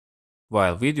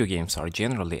While video games are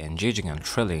generally engaging and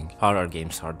thrilling, horror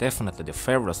games are definitely the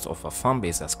favorites of a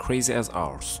fanbase as crazy as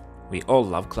ours. We all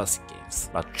love classic games,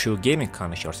 but true gaming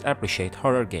connoisseurs appreciate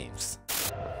horror games.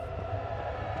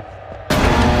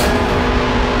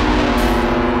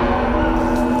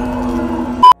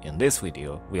 In this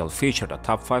video, we'll feature the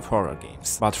top 5 horror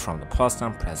games, but from the past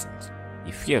and present.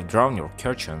 If you have drawn your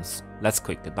curtains, let's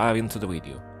quickly dive into the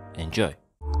video. Enjoy!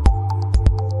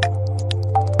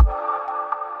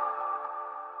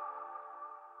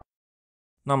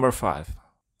 Number 5.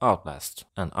 Outlast,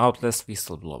 and Outlast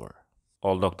Whistleblower.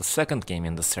 Although the second game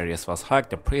in the series was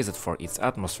highly praised for its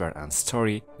atmosphere and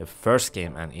story, the first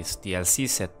game and its DLC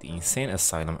set The Insane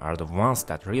Asylum are the ones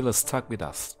that really stuck with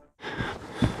us.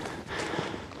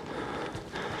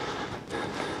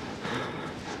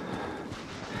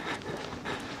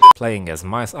 Playing as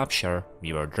Miles Upshur,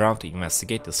 we were drawn to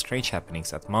investigate the strange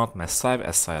happenings at Mount Massive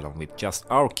Asylum with just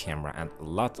our camera and a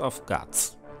lot of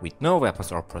guts. With no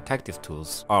weapons or protective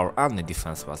tools, our only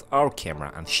defense was our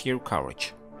camera and sheer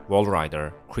courage. Wall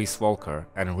Rider, Chris Walker,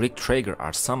 and Rick Traeger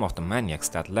are some of the maniacs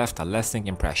that left a lasting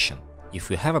impression.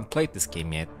 If you haven't played this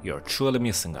game yet, you're truly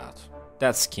missing out.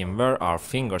 That scheme where our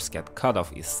fingers get cut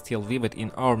off is still vivid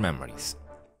in our memories.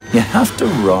 You have to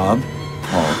rob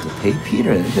Paul to pay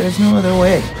Peter. There's no other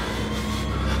way.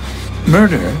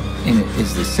 Murder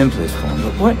is the simplest form,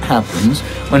 but what happens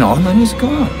when all the money's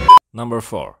gone? Number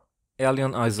 4.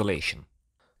 Alien Isolation.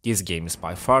 This game is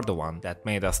by far the one that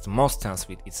made us the most tense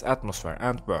with its atmosphere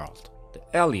and world. The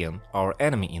alien, our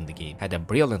enemy in the game, had a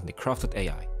brilliantly crafted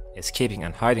AI. Escaping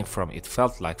and hiding from it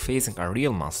felt like facing a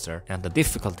real monster, and the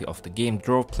difficulty of the game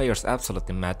drove players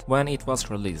absolutely mad when it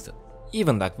was released.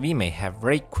 Even though we may have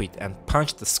rage quit and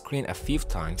punched the screen a few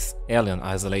times, Alien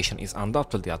Isolation is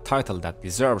undoubtedly a title that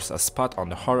deserves a spot on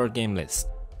the horror game list.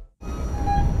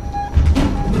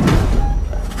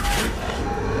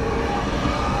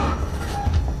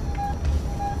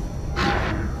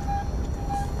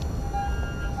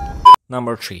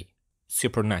 Number 3.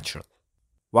 Supernatural.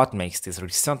 What makes this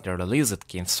recently released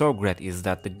game so great is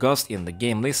that the ghost in the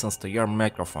game listens to your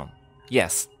microphone.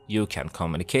 Yes, you can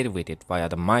communicate with it via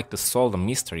the mic to solve the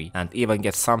mystery and even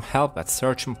get some help at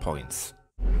certain points.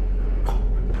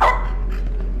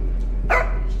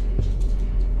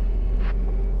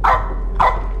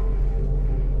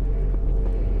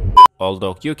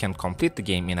 Although you can complete the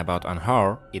game in about an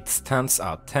hour, it stands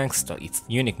out thanks to its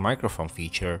unique microphone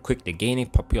feature quickly gaining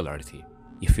popularity.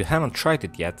 If you haven't tried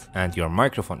it yet and your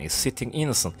microphone is sitting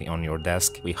innocently on your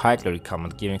desk, we highly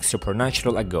recommend giving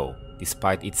Supernatural a go.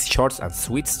 Despite its short and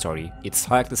sweet story, it's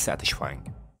highly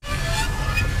satisfying.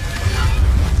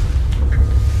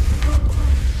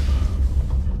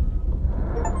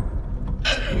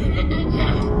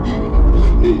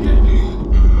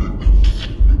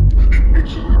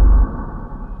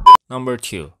 Number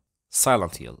 2.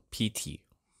 Hill P.T.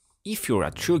 If you're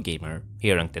a true gamer,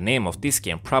 hearing the name of this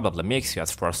game probably makes you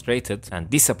as frustrated and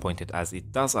disappointed as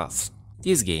it does us.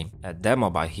 This game, a demo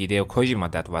by Hideo Kojima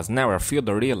that was never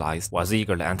fully realized, was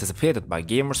eagerly anticipated by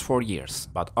gamers for years,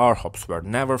 but our hopes were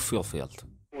never fulfilled.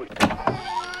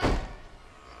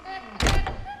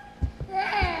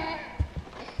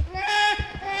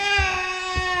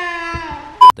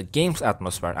 The game's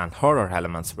atmosphere and horror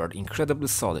elements were incredibly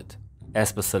solid,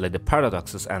 especially the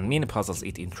paradoxes and mini-puzzles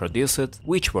it introduced,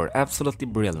 which were absolutely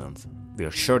brilliant.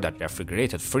 We're sure that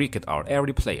Refrigerated freaked our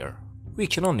every player. We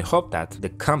can only hope that the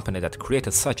company that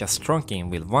created such a strong game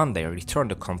will one day return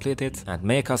to complete it and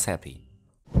make us happy.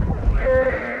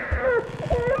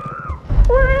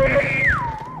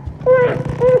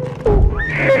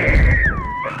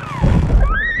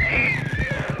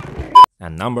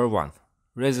 And number 1.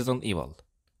 Resident Evil.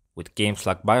 With games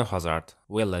like Biohazard,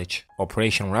 Village,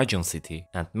 Operation Raccoon City,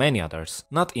 and many others,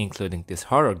 not including this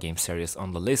horror game series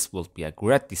on the list would be a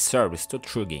great disservice to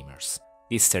true gamers.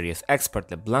 This series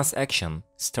expertly blends action,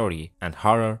 story, and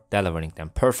horror, delivering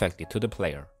them perfectly to the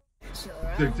player.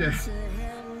 They're dead.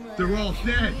 They're all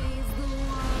dead.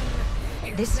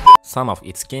 Some of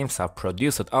its games have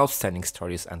produced outstanding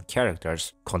stories and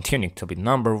characters, continuing to be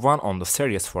number 1 on the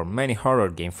series for many horror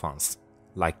game fans.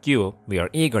 Like you, we are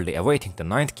eagerly awaiting the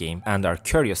 9th game and are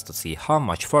curious to see how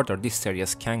much further this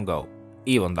series can go.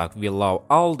 Even though we love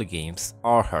all the games,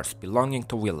 our hearts belonging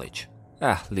to Village.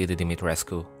 Lady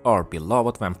Dimitrescu, our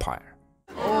beloved vampire.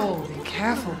 Oh, be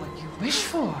careful what you wish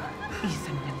for,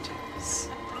 Ethan Winters.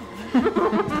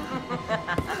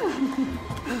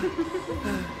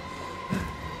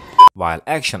 While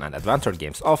action and adventure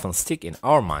games often stick in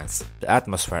our minds, the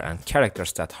atmosphere and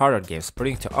characters that horror games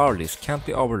bring to our list can't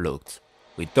be overlooked.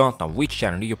 We don't know which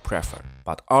genre you prefer,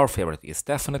 but our favorite is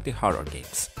definitely horror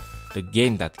games. The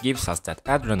game that gives us that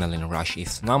adrenaline rush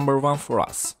is number one for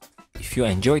us. If you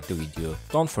enjoyed the video,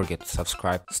 don't forget to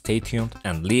subscribe, stay tuned,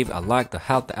 and leave a like to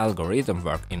help the algorithm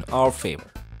work in our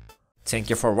favor. Thank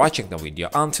you for watching the video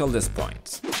until this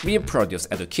point. We produce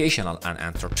educational and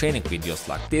entertaining videos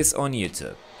like this on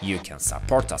YouTube. You can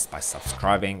support us by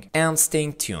subscribing and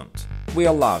staying tuned. We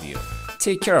love you.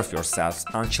 Take care of yourselves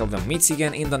until we meet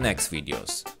again in the next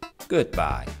videos.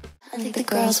 Goodbye. I think the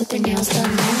girls with their nails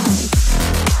done now.